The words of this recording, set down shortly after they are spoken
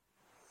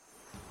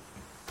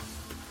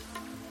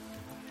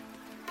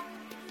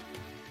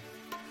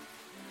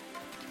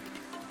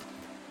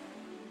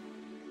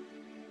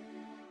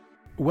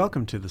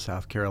Welcome to the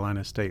South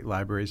Carolina State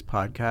Library's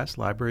podcast,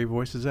 Library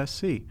Voices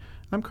SC.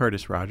 I'm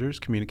Curtis Rogers,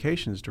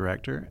 Communications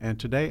Director, and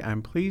today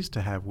I'm pleased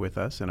to have with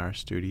us in our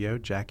studio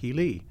Jacqui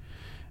Lee.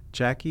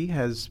 Jacqui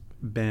has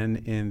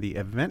been in the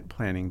event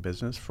planning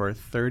business for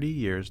 30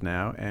 years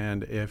now,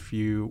 and if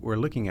you were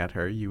looking at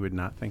her, you would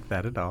not think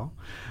that at all,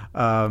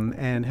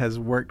 and has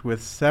worked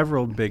with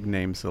several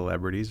big-name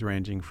celebrities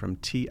ranging from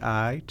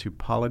T.I. to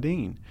Paula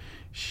Deen.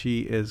 She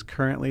is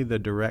currently the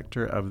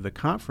director of the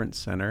Conference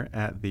Center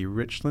at the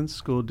Richland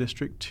School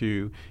District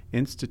 2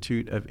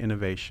 Institute of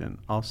Innovation,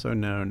 also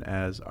known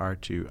as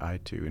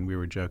R2i2. And we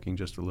were joking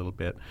just a little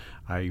bit.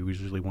 I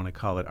usually want to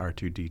call it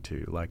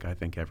R2D2, like I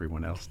think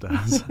everyone else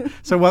does.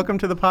 So welcome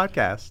to the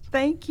podcast.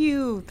 Thank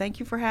you.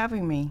 Thank you for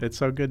having me. It's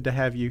so good to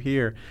have you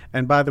here.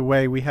 And by the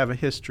way, we have a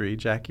history.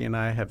 Jacqui and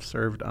I have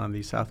served on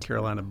the South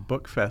Carolina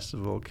Book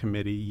Festival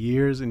Committee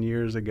years and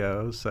years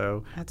ago.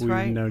 So That's we've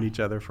right. known each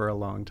other for a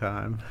long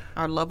time.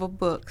 Our love of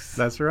books.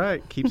 That's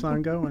right. Keeps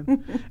on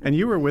going. And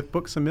you were with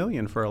Books A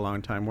Million for a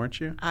long time, weren't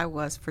you? I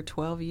was for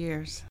 12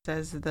 years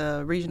as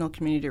the Regional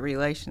Community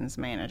Relations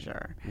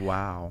Manager.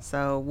 Wow.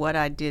 So what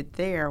I did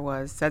there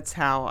was, that's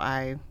how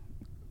I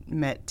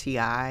met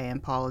T.I.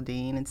 and Paula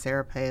Deen and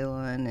Sarah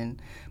Palin and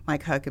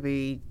Mike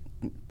Huckabee,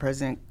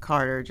 President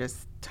Carter,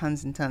 just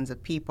tons and tons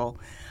of people,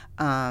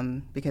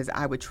 because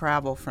I would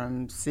travel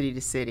from city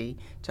to city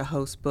to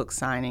host book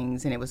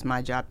signings, and it was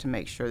my job to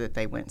make sure that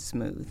they went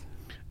smooth.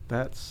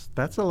 That's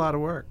a lot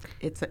of work.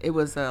 It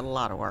was a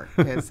lot of work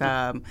because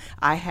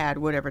I had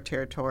whatever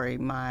territory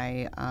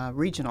my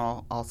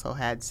regional also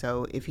had.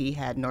 So if he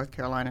had North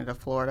Carolina to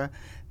Florida,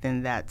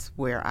 then that's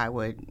where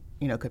I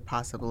could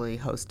possibly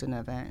host an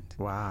event.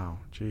 Wow,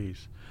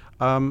 geez.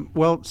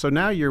 Well, so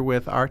now you're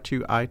with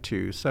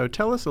R2i2. So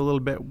tell us a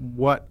little bit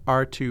what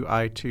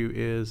R2i2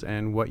 is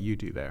and what you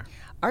do there.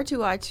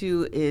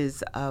 R2i2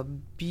 is a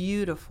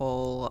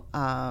beautiful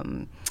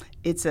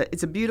It's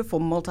a beautiful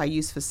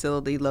multi-use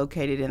facility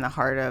located in the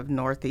heart of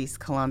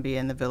Northeast Columbia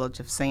in the village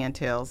of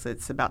Sandhills.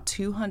 It's about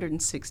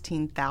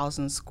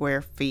 216,000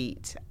 square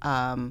feet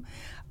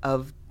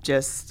of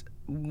just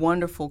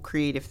wonderful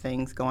creative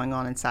things going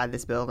on inside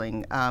this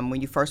building. When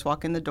you first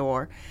walk in the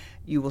door,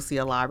 you will see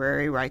a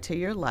library right to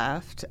your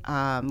left.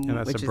 And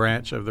that's a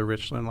branch of the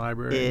Richland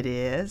Library? It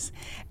is.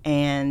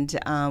 And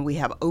we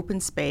have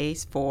open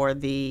space for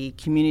the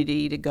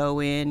community to go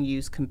in,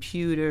 use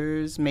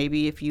computers.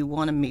 Maybe if you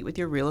want to meet with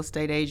your real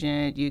estate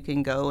agent, you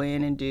can go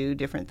in and do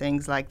different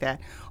things like that.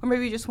 Or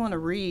maybe you just want to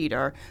read,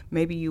 or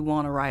maybe you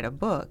want to write a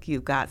book.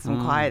 You've got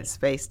some quiet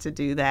space to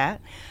do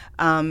that.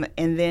 And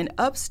then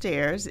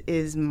upstairs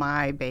is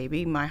my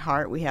baby, my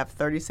heart. We have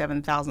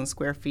 37,000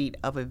 square feet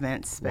of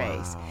event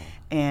space. Wow.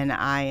 And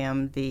I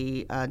am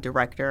the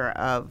director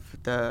of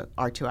the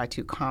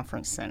R2i2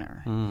 Conference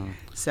Center.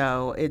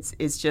 So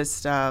it's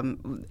just,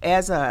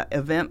 as a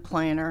event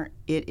planner,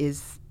 it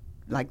is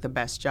like the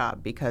best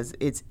job because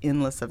it's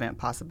endless event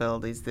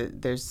possibilities.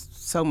 There's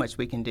so much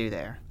we can do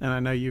there. And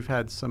I know you've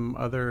had some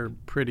other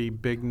pretty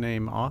big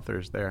name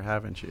authors there,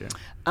 haven't you?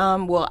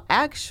 Well,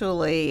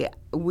 actually,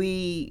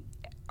 we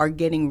are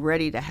getting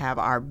ready to have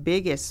our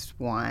biggest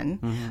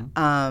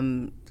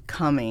one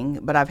coming,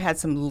 but I've had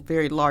some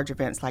very large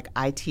events like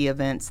IT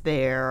events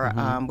there,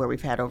 where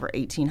we've had over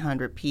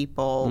 1,800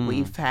 people.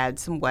 We've had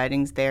some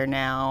weddings there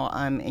now,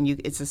 and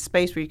it's a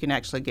space where you can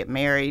actually get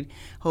married,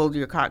 hold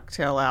your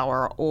cocktail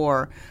hour,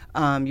 or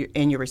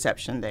your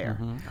reception there.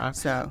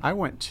 I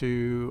went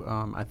to,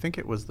 I think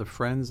it was the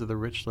Friends of the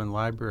Richland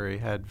Library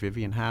had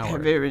Vivian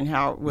Howard. Vivian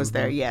Howard was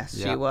there, yes,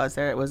 she was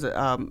there. It was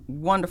a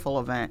wonderful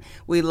event.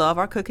 We love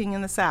our cooking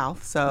in the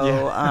South,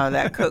 so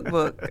that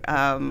cookbook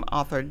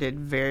author did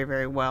very,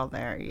 very well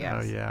there,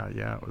 yes. Oh,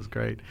 yeah, it was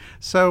great.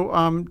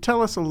 So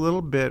tell us a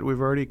little bit, we've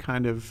already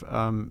kind of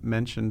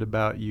mentioned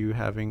about you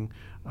having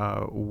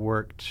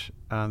worked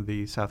on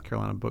the South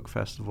Carolina Book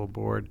Festival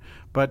Board,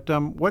 but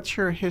what's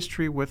your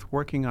history with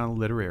working on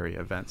literary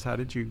events? How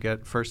did you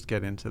first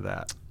get into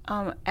that?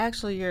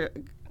 Actually, you're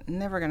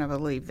never going to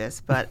believe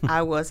this, but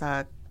I was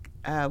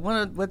one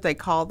of what they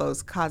call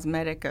those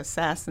cosmetic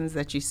assassins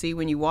that you see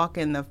when you walk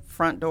in the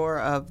front door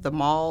of the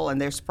mall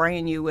and they're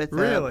spraying you with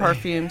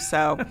perfume.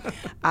 So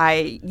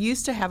I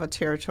used to have a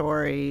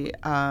territory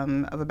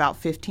of about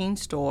 15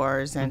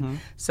 stores. And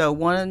so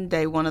one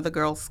day one of the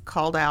girls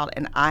called out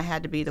and I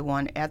had to be the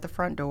one at the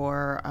front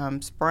door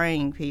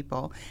spraying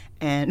people.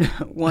 And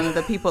one of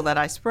the people that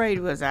I sprayed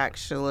was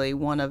actually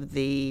one of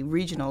the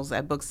regionals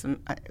at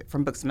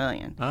from Books A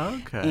Million.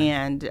 Okay.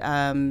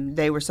 And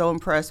they were so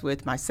impressed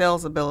with my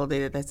sales ability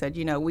that they said,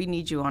 we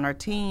need you on our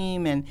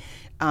team, and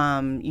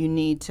you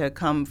need to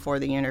come for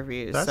the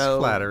interview. That's so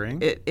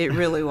flattering. It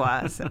really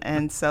was.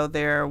 And so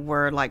there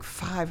were like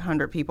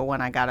 500 people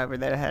when I got over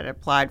there that had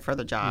applied for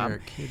the job.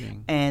 You're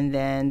kidding. And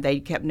then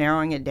they kept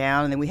narrowing it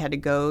down, and then we had to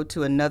go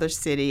to another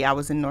city. I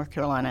was in North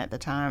Carolina at the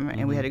time,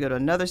 and we had to go to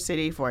another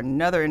city for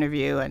another interview.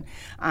 interview, and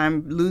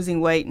I'm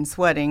losing weight and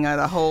sweating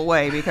the whole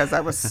way because I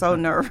was so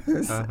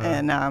nervous.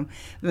 And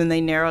then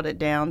they narrowed it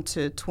down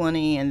to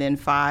 20 and then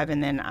 5,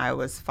 and then I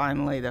was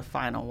finally the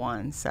final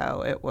one.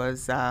 So it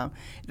was,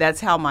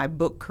 that's how my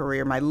book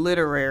career, my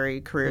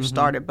literary career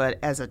started. But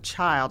as a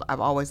child, I've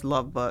always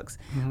loved books.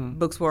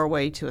 Books were a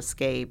way to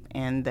escape,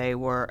 and they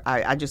were,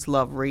 I just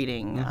love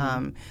reading.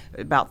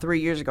 About 3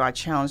 years ago, I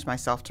challenged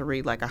myself to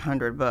read like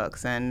 100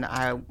 books, and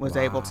I was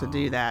able to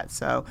do that.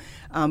 So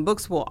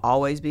books will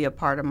always be a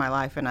part of my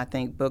life, and I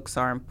think books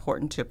are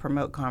important to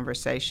promote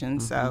conversation.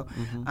 So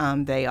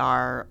they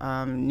are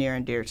near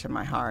and dear to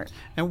my heart.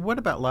 And what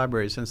about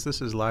libraries? Since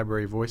this is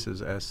Library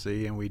Voices SC,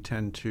 and we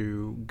tend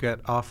to get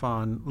off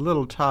on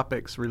little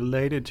topics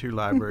related to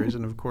libraries,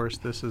 and of course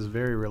this is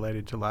very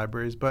related to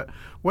libraries, but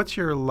what's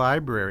your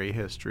library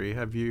history?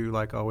 Have you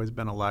always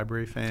been a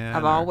library fan?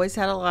 I've always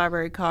had a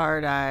library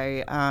card.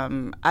 I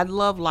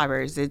love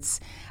libraries.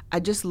 I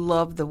just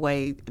love the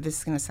way, this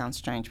is going to sound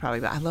strange probably,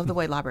 but I love the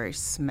way libraries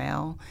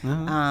smell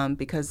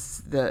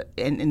because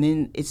and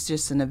then it's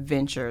just an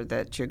adventure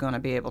that you're going to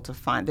be able to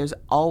find. There's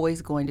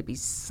always going to be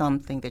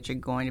something that you're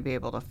going to be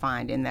able to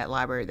find in that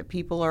library. The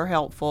people are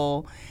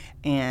helpful,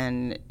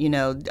 and you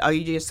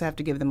just have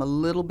to give them a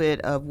little bit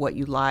of what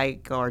you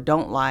like or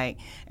don't like,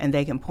 and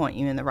they can point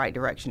you in the right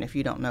direction if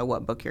you don't know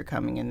what book you're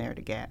coming in there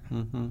to get.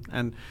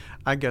 And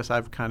I guess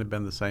I've kind of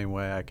been the same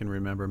way. I can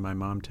remember my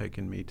mom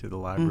taking me to the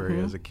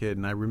library as a kid,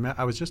 and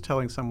I was just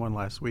telling someone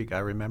last week, I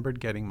remembered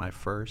getting my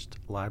first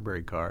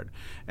library card,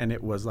 and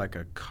it was like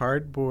a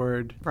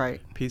cardboard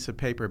piece of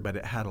paper, but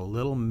it had a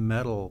little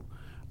metal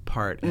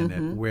part in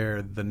it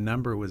where the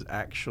number was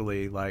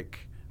actually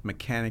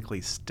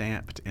mechanically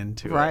stamped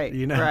into it.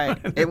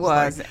 Right. It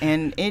was.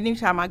 And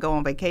anytime I go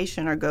on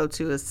vacation or go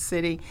to a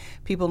city,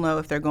 people know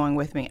if they're going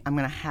with me, I'm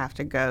going to have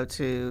to go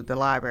to the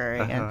library.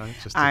 And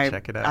just to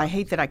check it out. I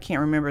hate that I can't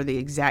remember the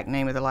exact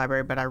name of the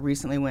library, but I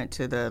recently went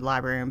to the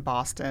library in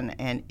Boston,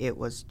 and it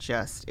was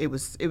just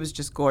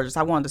gorgeous.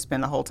 I wanted to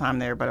spend the whole time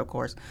there, but of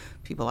course,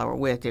 people I were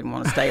with didn't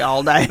want to stay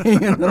all day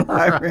in the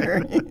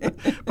library.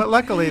 But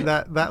luckily,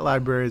 that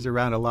library is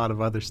around a lot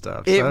of other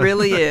stuff. It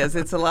really is.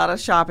 It's a lot of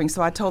shopping.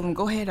 So I told them,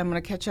 go ahead, I'm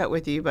going to catch up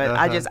with you. But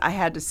I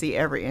had to see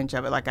every inch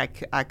of it.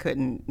 I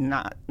couldn't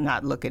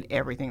not look at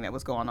everything that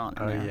was going on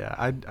in there.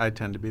 Yeah, I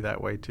tend to be that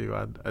way too.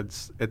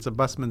 It's a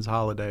busman's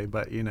holiday,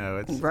 but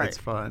it's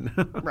fun.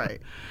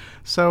 Right.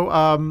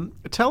 So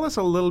tell us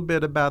a little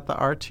bit about the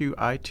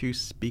R2i2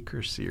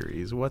 speaker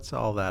series. What's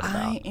all that about?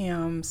 I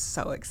am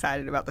so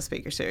excited about the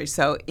speaker series.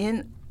 So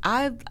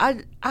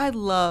I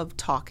love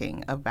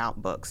talking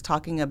about books,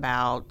 talking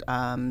about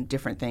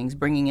different things,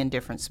 bringing in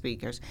different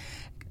speakers.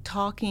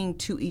 Talking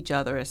to each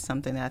other is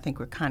something that I think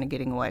we're kind of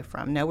getting away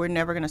from. Now, we're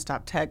never going to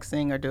stop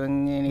texting or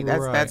doing any.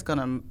 That's going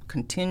to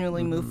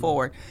continually move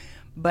forward.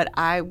 But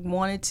I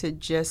wanted to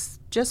just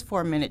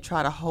for a minute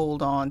try to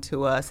hold on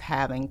to us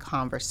having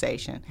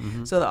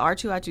conversation. So the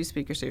R2i2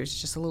 speaker series is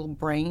just a little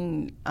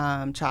brain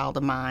child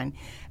of mine.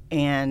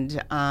 And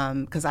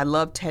because I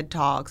love TED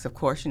Talks, of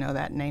course,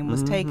 that name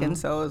was taken,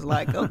 so it was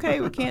like,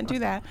 okay, we can't do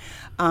that.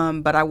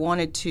 But I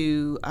wanted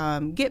to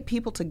get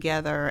people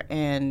together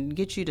and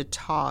get you to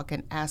talk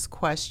and ask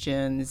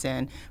questions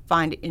and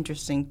find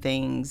interesting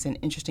things and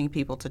interesting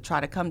people to try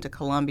to come to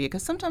Columbia,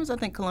 because sometimes I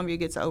think Columbia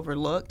gets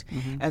overlooked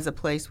as a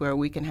place where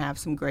we can have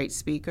some great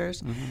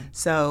speakers.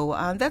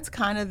 So that's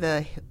kind of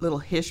the little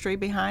history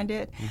behind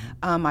it.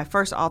 My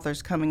first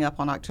author's coming up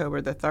on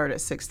October the 3rd at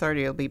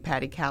 6:30. It'll be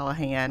Patty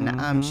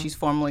Callahan. She's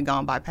formerly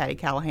gone by Patty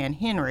Callahan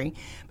Henry,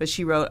 but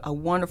she wrote a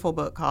wonderful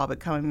book called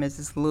Becoming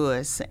Mrs.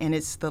 Lewis, and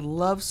it's the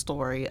love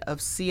story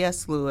of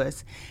C.S.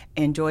 Lewis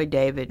and Joy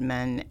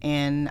Davidman.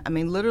 And I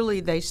mean, literally,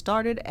 they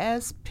started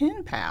as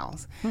pen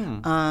pals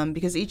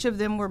because each of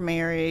them were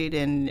married,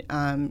 and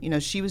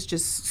she was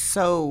just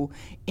so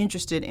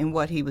interested in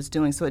what he was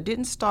doing. So it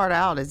didn't start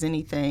out as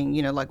anything,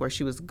 like where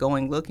she was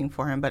going looking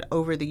for him, but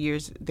over the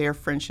years, their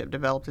friendship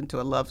developed into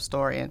a love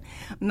story. And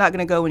I'm not going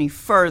to go any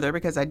further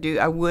because I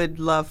would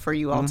love for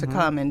you all to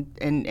come,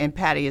 and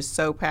Patty is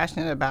so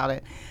passionate about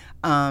it.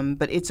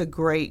 But it's a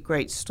great,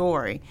 great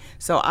story.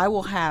 So I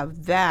will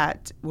have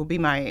that, will be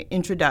my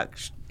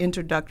introductory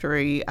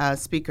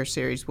speaker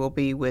series will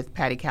be with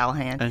Patty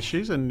Callahan. And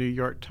she's a New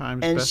York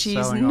Times and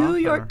best-selling author. And she's New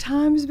York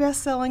Times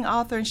best-selling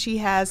author, and she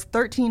has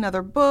 13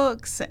 other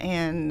books,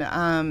 and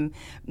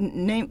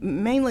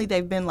mainly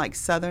they've been like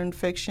Southern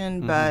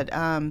fiction, but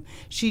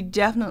she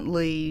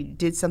definitely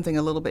did something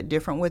a little bit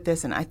different with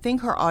this, and I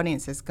think her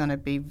audience is going to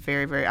be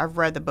very, very, I've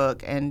read the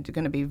book, and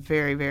going to be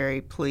very,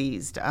 very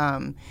pleased.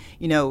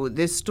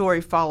 This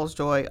story follows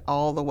Joy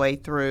all the way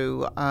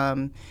through,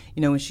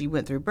 when she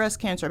went through breast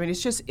cancer. I mean,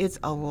 it's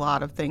a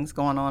lot of things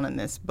going on in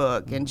this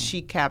book, and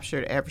she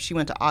captured she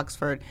went to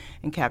Oxford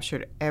and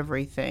captured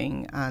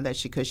everything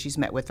because she's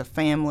met with the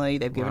family.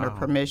 They've given her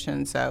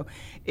permission, so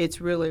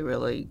it's really,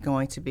 really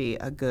going to be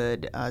a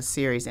good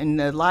series. And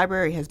the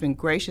library has been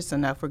gracious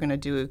enough. We're going to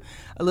do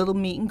a little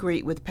meet and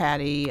greet with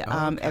Patty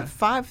at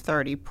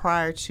 5:30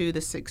 prior to the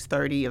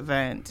 6:30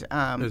 event.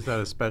 Is that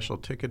a special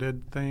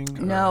ticketed thing?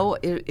 No,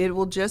 it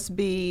will just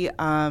be,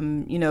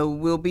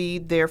 we'll be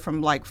there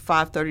from like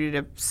 5:30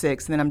 to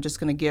 6, and then I'm just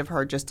going to give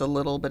her just a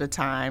little bit of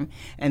time,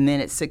 and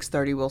then at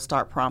 6:30 we'll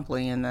start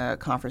promptly in the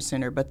conference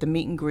center. But the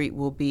meet and greet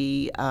will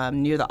be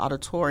near the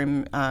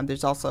auditorium.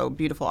 There's also a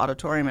beautiful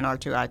auditorium in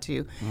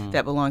R2i2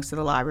 that belongs to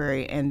the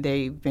library, and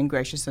they've been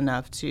gracious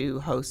enough to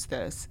host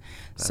this.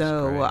 That's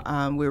so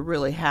we're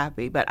really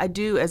happy. But I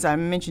do, as I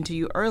mentioned to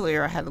you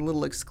earlier, I had a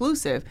little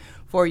exclusive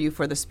for you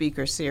for the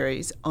speaker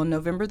series. On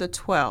November the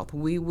 12th,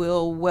 we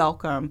will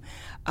welcome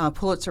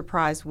Pulitzer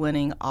Prize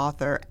winning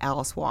author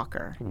Alice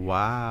Walker.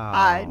 Wow.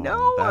 I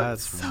know.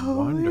 That's I'm so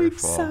wonderful.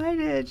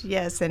 excited.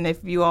 Yes, and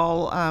if you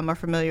all are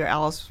familiar,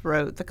 Alice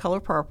wrote The Color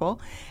Purple,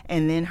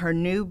 and then her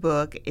new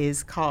book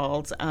is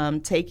called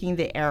Taking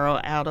the Arrow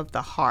Out of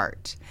the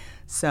Heart.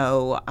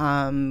 So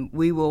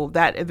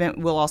that event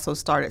will also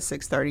start at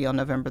 6:30 on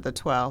November the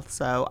 12th.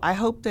 So I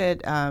hope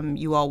that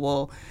you all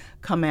will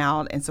come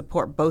out and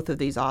support both of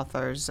these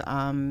authors.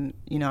 I'm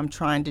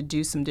trying to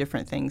do some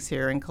different things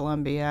here in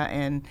Columbia,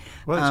 and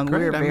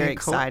we're very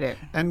excited.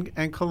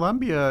 And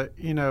Columbia,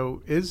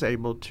 is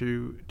able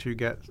to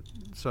get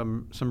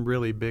some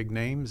really big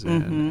names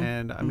in.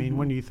 And I mean,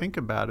 when you think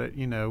about it,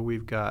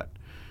 we've got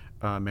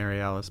Mary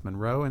Alice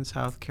Monroe in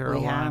South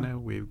Carolina.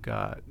 We've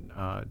got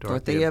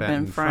Dorothea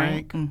Benton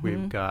Frank.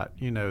 We've got,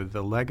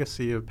 the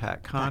legacy of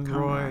Pat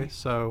Conroy.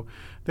 So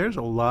there's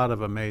a lot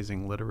of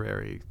amazing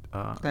literary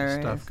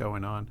stuff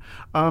going on.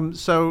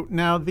 So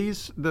now the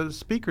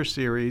speaker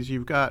series,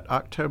 you've got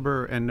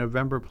October and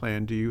November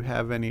planned. Do you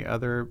have any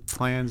other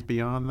plans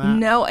beyond that?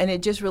 No, and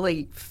it just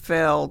really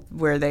fell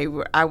where they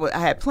were. I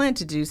had planned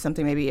to do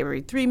something maybe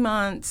every 3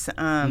 months,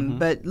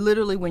 but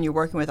literally when you're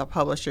working with our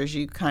publishers,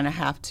 you kind of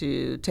have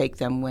to take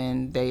them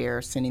when they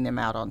are sending them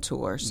out on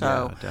tour.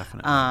 So yeah,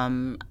 definitely.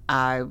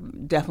 I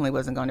definitely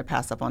wasn't going to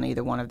pass up on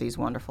either one of these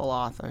wonderful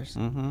authors.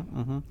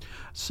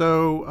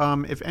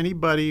 So if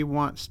anybody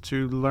wants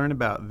to learn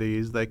about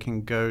these, they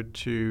can go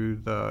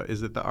to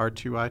is it the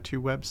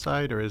R2i2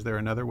 website, or is there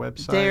another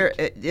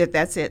website?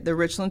 That's it, the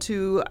Richland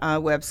 2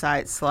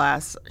 website /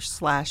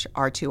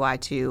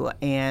 R2i2,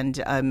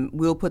 and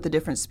we'll put the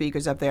different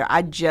speakers up there.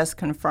 I just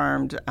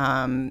confirmed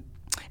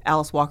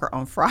Alice Walker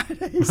on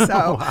Friday,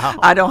 so Wow.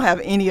 I don't have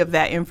any of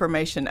that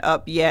information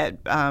up yet,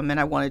 and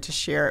I wanted to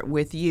share it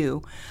with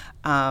you.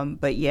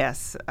 But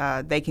yes,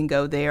 they can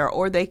go there,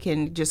 or they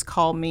can just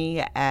call me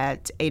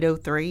at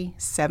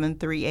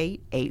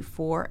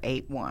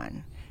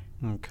 803-738-8481.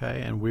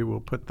 Okay, and we will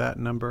put that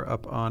number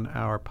up on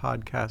our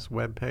podcast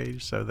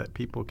webpage so that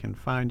people can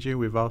find you.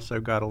 We've also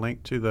got a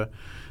link to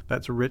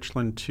that's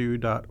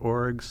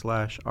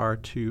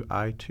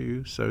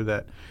richland2.org/R2i2, so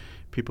that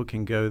people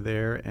can go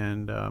there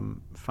and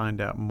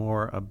find out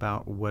more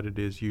about what it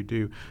is you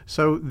do.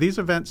 So these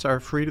events are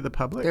free to the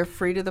public? They're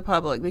free to the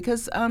public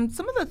because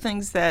some of the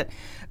things that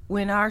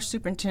when our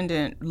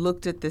superintendent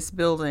looked at this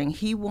building,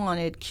 he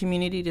wanted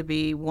community to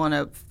be one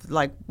of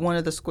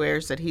the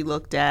squares that he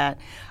looked at.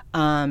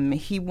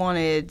 He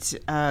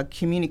wanted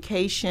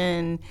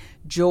communication,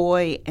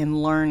 joy,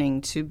 and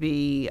learning to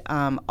be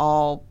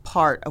all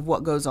part of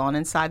what goes on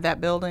inside that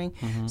building.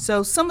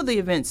 So some of the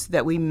events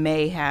that we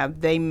may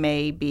have, they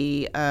may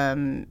be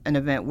an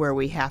event where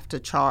we have to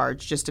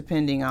charge, just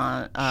depending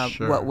on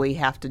what we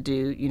have to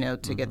do,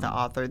 to get the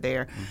author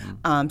there.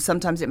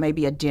 Sometimes it may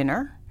be a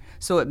dinner.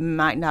 So it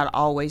might not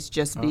always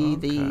just be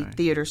the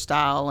theater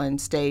style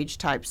and stage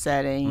type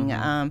setting.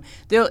 I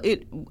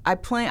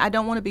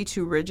don't want to be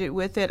too rigid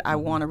with it. I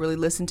want to really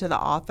listen to the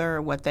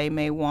author, what they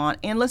may want,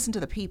 and listen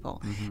to the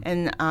people.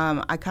 And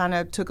I kind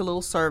of took a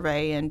little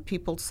survey, and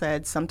people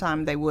said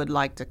sometime they would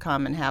like to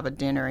come and have a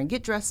dinner and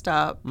get dressed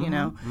up,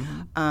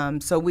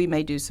 So we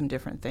may do some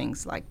different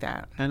things like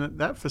that. And at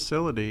that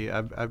facility,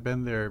 I've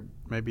been there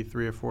maybe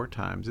 3 or 4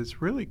 times.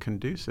 It's really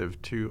conducive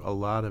to a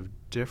lot of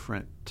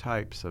different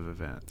types of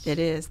events. It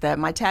is. That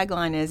my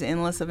tagline is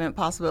endless event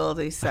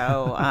possibilities.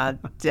 So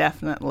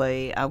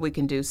definitely we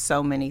can do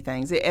so many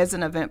things. As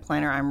an event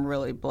planner, I'm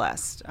really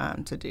blessed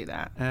to do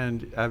that.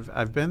 And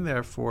I've been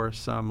there for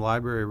some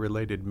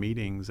library-related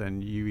meetings,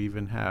 and you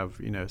even have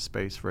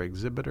space for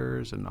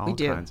exhibitors and all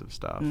kinds of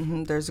stuff.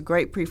 There's a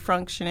great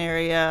pre-function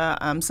area.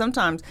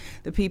 Sometimes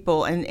the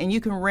people and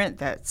you can rent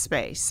that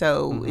space.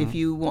 So if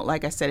you want,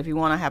 like I said, if you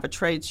want to have a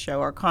trade show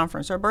or a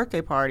conference or a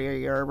birthday party or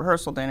your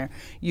rehearsal dinner,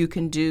 you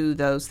can do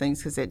those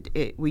things because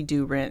we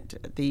do rent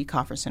the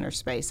conference center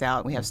space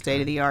out. We have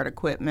state-of-the-art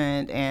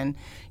equipment, and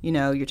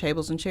your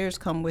tables and chairs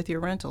come with your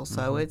rental.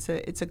 So it's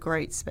a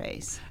great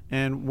space.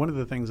 And one of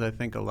the things I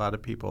think a lot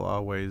of people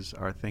always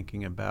are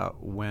thinking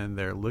about when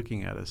they're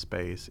looking at a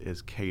space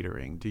is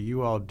catering. Do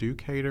you all do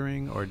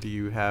catering, or do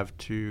you have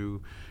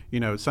to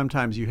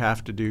sometimes you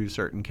have to do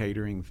certain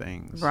catering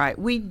things. Right.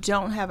 We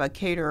don't have a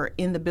caterer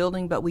in the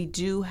building, but we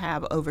do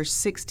have over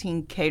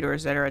 16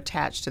 caterers that are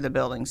attached to the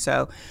building.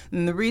 So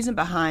the reason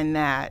behind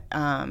that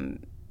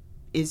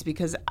is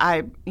because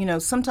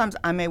sometimes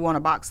I may want a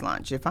box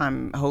lunch if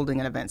I'm holding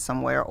an event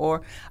somewhere,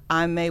 or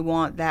I may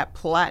want that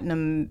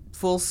platinum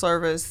full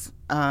service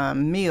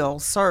meal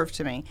served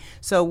to me.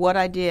 So what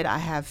I did, I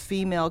have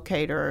female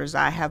caterers,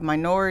 I have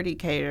minority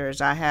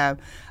caterers, I have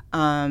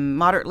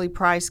moderately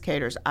priced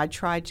caterers. I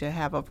tried to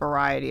have a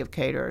variety of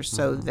caterers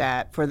so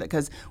that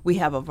because we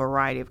have a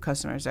variety of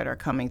customers that are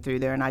coming through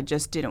there, and I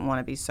just didn't want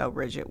to be so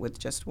rigid with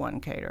just one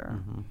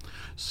caterer.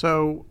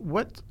 So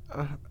what?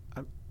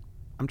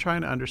 I'm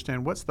trying to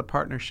understand, what's the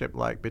partnership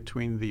like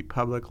between the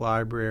public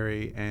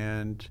library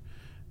and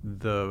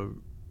the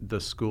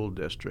school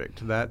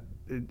district?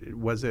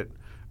 Was it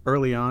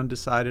early on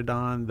decided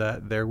on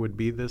that there would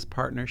be this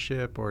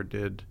partnership, or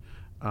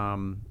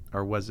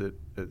was it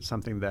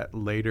something that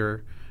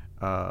later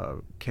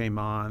came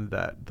on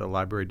that the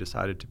library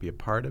decided to be a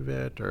part of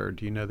it, or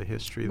do you know the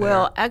history there?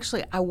 Well,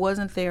 actually, I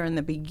wasn't there in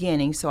the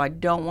beginning, so I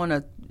don't want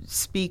to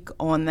speak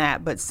on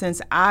that. But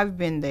since I've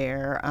been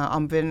there,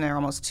 I've been there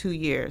almost 2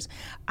 years.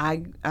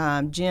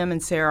 Jim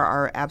and Sarah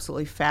are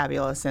absolutely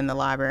fabulous in the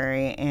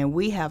library, and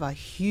we have a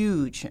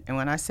huge, and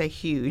when I say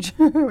huge,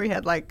 we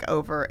had like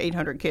over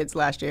 800 kids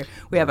last year.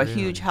 We have a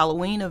huge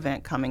Halloween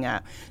event coming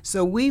up.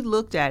 So we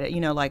looked at it,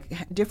 like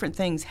different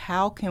things.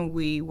 How can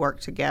we work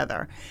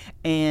together?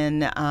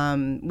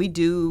 And we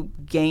do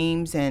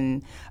games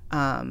and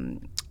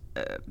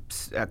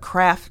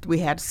craft. We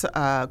had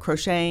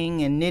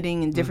crocheting and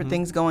knitting and different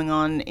things going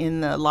on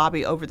in the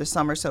lobby over the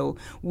summer. So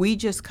we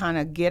just kind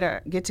of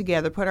get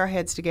together, put our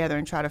heads together,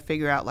 and try to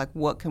figure out like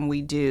what can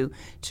we do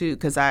to,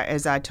 because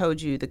as I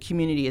told you, the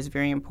community is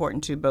very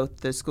important to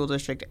both the school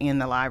district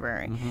and the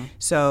library.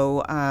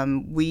 So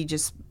we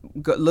just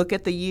look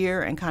at the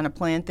year and kind of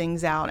plan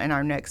things out. And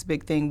our next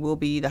big thing will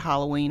be the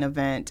Halloween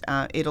event.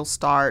 It'll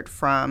start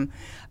from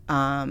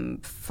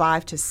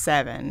 5 to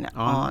 7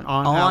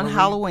 on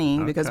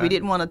Halloween because we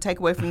didn't want to take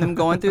away from them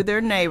going through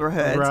their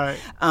neighborhoods. Right.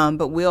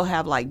 But we'll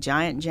have like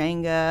giant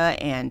Jenga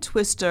and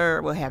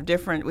Twister. We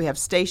have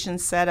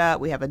stations set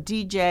up. We have a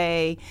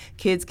DJ.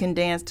 Kids can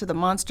dance to the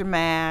Monster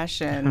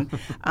Mash, and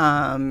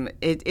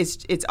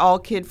it's all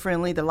kid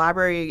friendly. The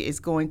library is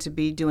going to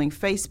be doing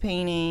face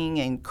painting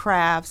and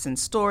crafts and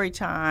story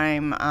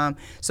time.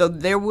 So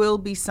there will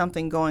be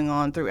something going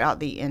on throughout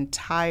the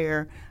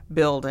entire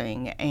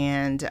building,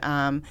 and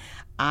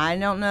I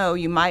don't know,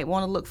 you might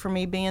want to look for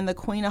me being the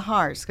Queen of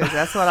Hearts, because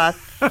that's what I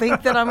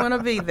think that I'm going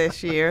to be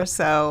this year.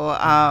 So,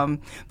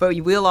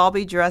 but we'll all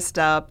be dressed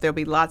up. There'll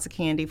be lots of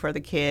candy for the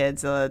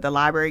kids. The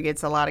library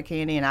gets a lot of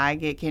candy, and I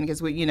get candy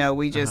because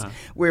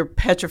we're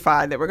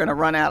petrified that we're going to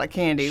run out of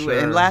candy. Sure.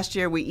 And last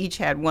year we each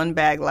had one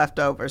bag left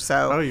over.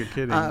 So, you're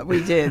kidding.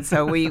 We did.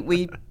 So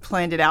we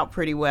planned it out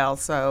pretty well.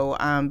 So,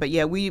 but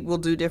yeah, we will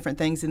do different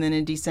things, and then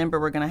in December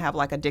we're going to have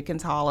like a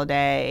Dickens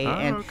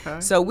holiday,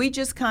 so we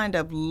just kind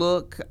of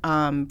look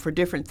for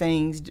different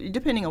things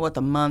depending on what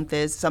the month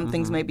is. Some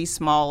things may be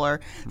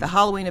smaller. The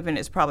Halloween event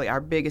is probably our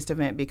biggest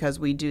event because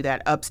we do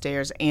that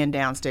upstairs and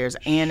downstairs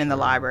and in the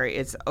library.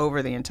 It's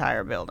over the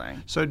entire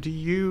building. So do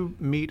you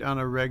meet on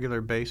a regular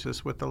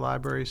basis with the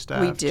library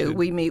staff? We do.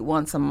 We meet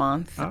once a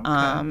month.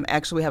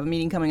 Actually, we have a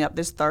meeting coming up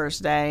this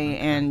Thursday,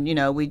 and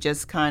we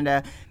just kind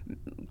of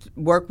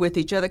work with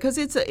each other because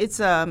it's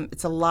a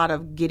lot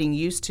of getting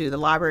used to the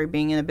library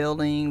being in a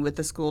building with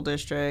the school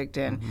district,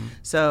 and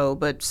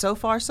but so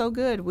far so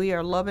good. We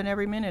are loving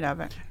every minute of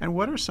it. And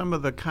what are some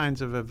of the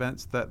kinds of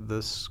events that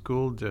the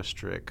school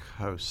district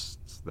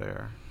hosts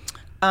there?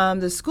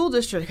 The school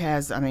district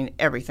has,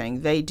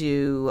 everything. They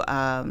do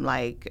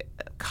like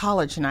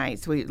college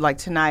nights. Like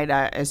tonight,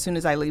 as soon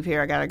as I leave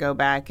here, I got to go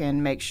back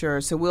and make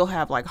sure. So we'll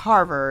have like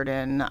Harvard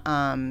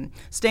and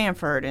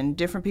Stanford and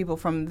different people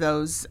from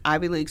those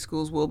Ivy League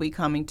schools will be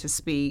coming to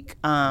speak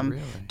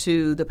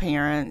to the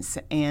parents.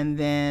 And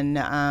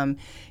then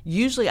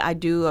usually I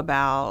do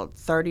about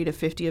 30 to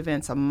 50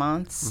 events a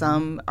month.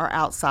 Some are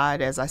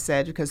outside, as I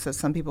said, because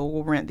some people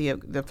will rent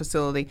the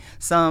facility.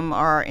 Some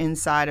are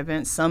inside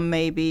events. Some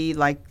may be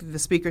like the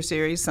speaker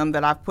series, some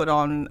that I've put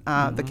on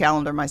the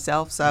calendar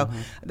myself. So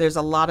there's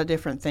a lot of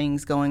different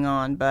things going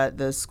on. But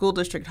the school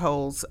district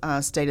holds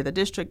State of the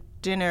District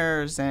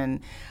dinners,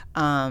 and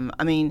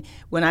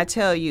when I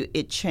tell you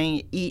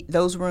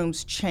those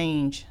rooms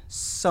change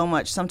so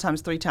much,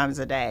 sometimes 3 times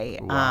a day.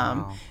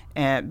 Wow.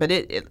 But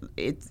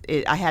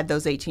I had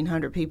those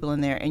 1,800 people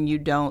in there, and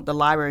the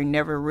library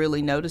never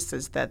really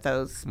notices that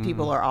those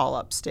people are all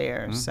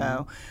upstairs.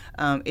 So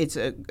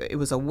it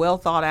was a well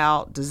thought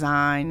out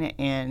design,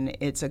 and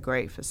it's a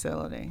great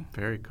facility.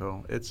 Very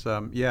cool. It's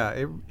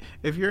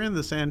if you're in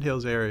the Sand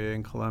Hills area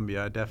in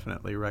Columbia, I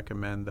definitely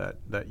recommend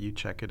that you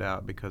check it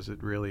out because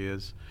it really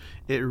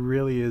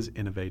really is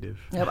innovative.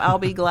 Yep, I'll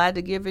be glad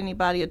to give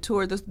anybody a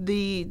tour.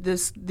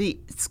 The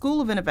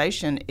School of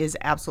Innovation is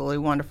absolutely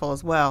wonderful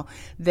as well.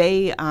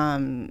 They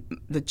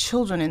the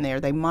children in there,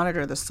 they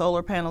monitor the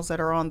solar panels that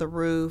are on the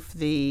roof.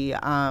 They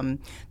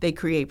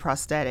create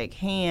prosthetic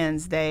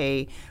hands.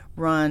 They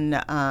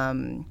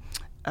run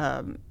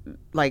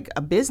like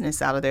a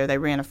business out of there. They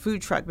ran a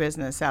food truck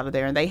business out of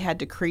there, and they had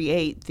to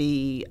create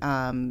the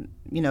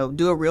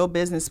do a real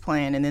business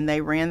plan, and then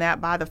they ran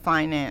that by the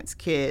finance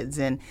kids,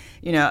 and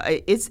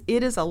it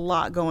is a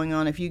lot going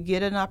on. If you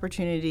get an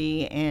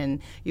opportunity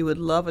and you would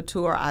love a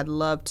tour, I'd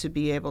love to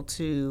be able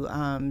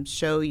to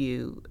show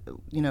you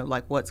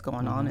like what's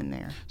going on in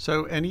there.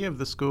 So any of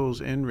the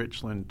schools in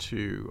Richland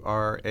too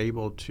are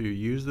able to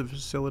use the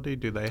facility?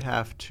 Do they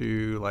have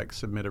to like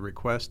submit a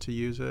request to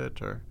use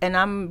it, or? And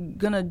I'm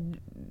gonna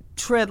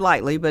tread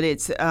lightly, but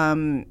it's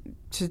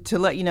to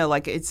let you know,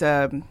 like it's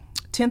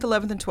 10th,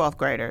 11th, and 12th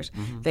graders.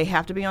 They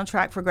have to be on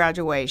track for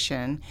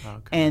graduation,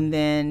 and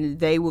then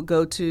they will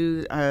go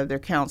to their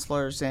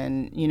counselors,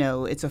 and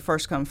it's a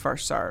first come,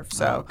 first serve.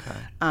 So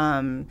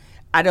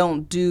I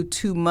don't do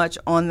too much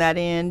on that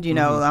end.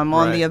 I'm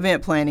on the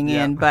event planning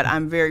end, but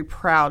I'm very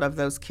proud of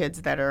those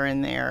kids that are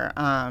in there.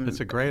 It's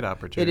a great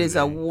opportunity. It is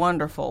a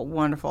wonderful,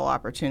 wonderful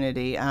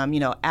opportunity.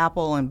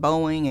 Apple and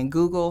Boeing and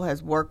Google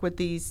has worked with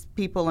these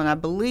people, and I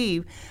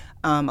believe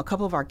a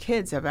couple of our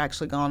kids have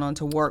actually gone on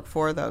to work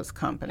for those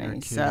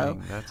companies. So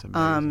that's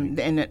amazing.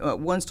 And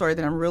one story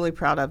that I'm really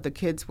proud of, the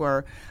kids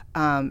were,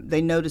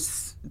 they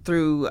noticed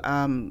through,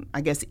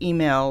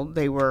 email,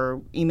 they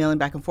were emailing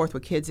back and forth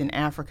with kids in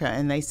Africa,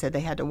 and they said they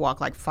had to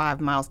walk like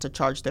 5 miles to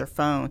charge their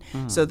phone.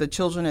 So the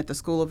children at the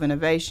School of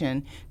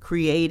Innovation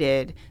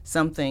created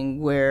something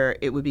where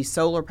it would be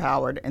solar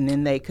powered, and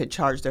then they could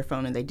charge their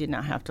phone, and they did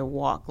not have to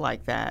walk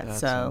like that.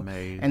 That's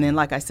amazing. And then,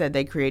 like I said,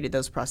 they created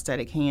those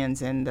prosthetic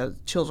hands, and the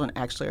children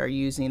actually are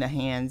using the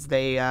hands.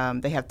 They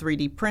have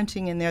 3D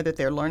printing in there that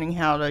they're learning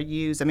how to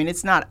use. I mean,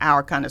 it's not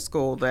our kind of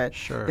school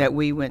that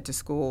we went to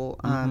school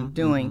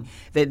doing.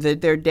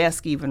 Their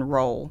desk even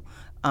roll,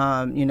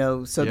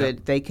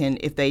 that they can,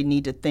 if they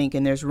need to think,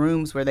 and there's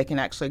rooms where they can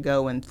actually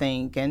go and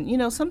think.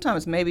 And,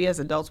 sometimes maybe as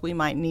adults we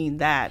might need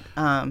that.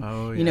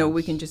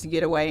 We can just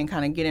get away and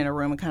kind of get in a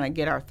room and kind of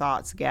get our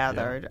thoughts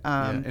gathered.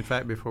 In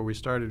fact, before we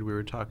started, we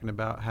were talking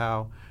about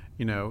how,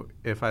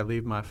 if I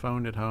leave my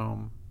phone at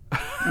home,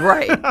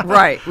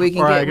 right. We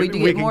can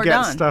get more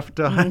done. Stuff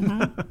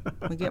done.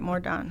 We get more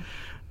done.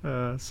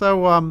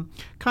 So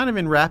kind of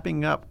in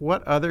wrapping up,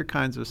 what other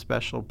kinds of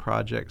special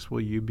projects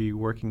will you be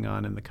working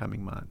on in the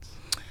coming months?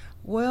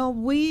 Well,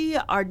 we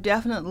are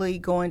definitely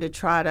going to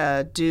try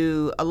to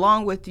do,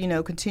 along with,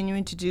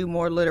 continuing to do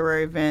more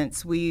literary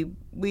events, we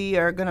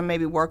are going to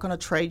maybe work on a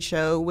trade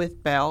show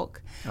with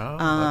Belk.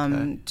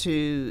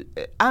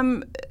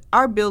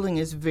 Our building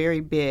is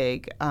very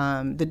big.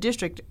 The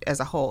district as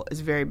a whole is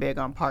very big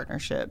on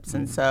partnerships.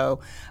 And so,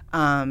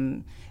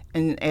 and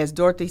as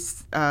Dorothy,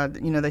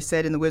 they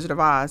said in The Wizard of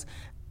Oz,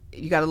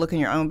 you got to look in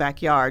your own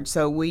backyard.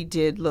 So we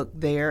did look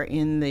there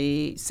in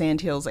the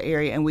Sandhills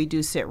area, and we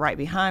do sit right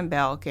behind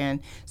Belk. And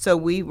so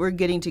we were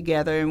getting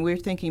together, and we're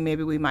thinking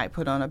maybe we might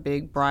put on a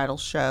big bridal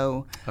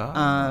show,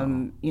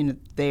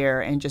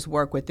 there and just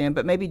work with them.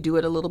 But maybe do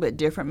it a little bit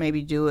different.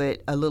 Maybe do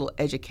it a little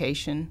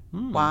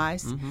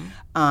education-wise.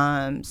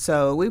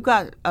 So we've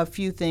got a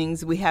few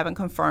things we haven't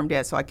confirmed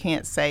yet, so I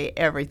can't say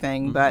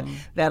everything. But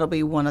that'll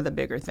be one of the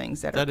bigger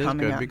things that are coming up.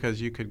 That is good because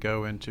you could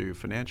go into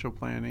financial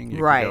planning. You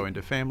could go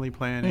into family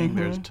planning.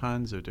 There's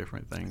tons of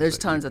different things. There's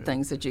tons of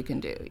things that you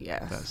can do,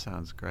 yes. That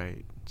sounds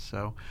great.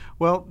 So,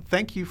 well,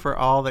 thank you for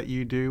all that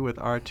you do with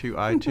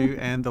R2i2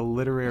 and the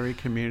literary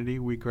community.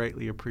 We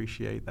greatly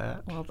appreciate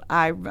that. Well,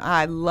 I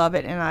love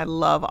it, and I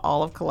love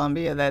all of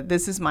Columbia. That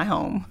this is my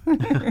home.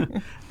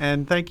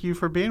 And thank you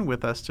for being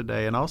with us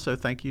today, and also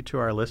thank you to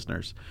our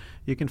listeners.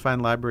 You can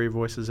find Library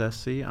Voices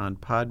SC on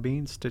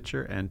Podbean,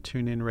 Stitcher, and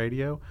TuneIn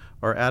Radio,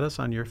 or add us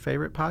on your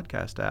favorite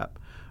podcast app.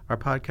 Our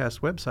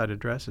podcast website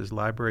address is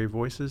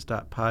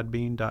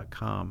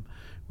libraryvoices.podbean.com.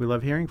 We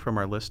love hearing from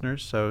our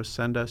listeners, so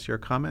send us your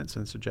comments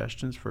and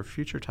suggestions for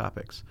future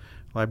topics.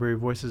 Library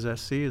Voices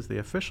SC is the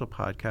official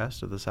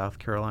podcast of the South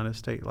Carolina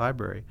State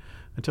Library.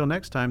 Until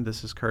next time,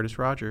 this is Curtis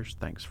Rogers.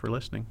 Thanks for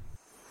listening.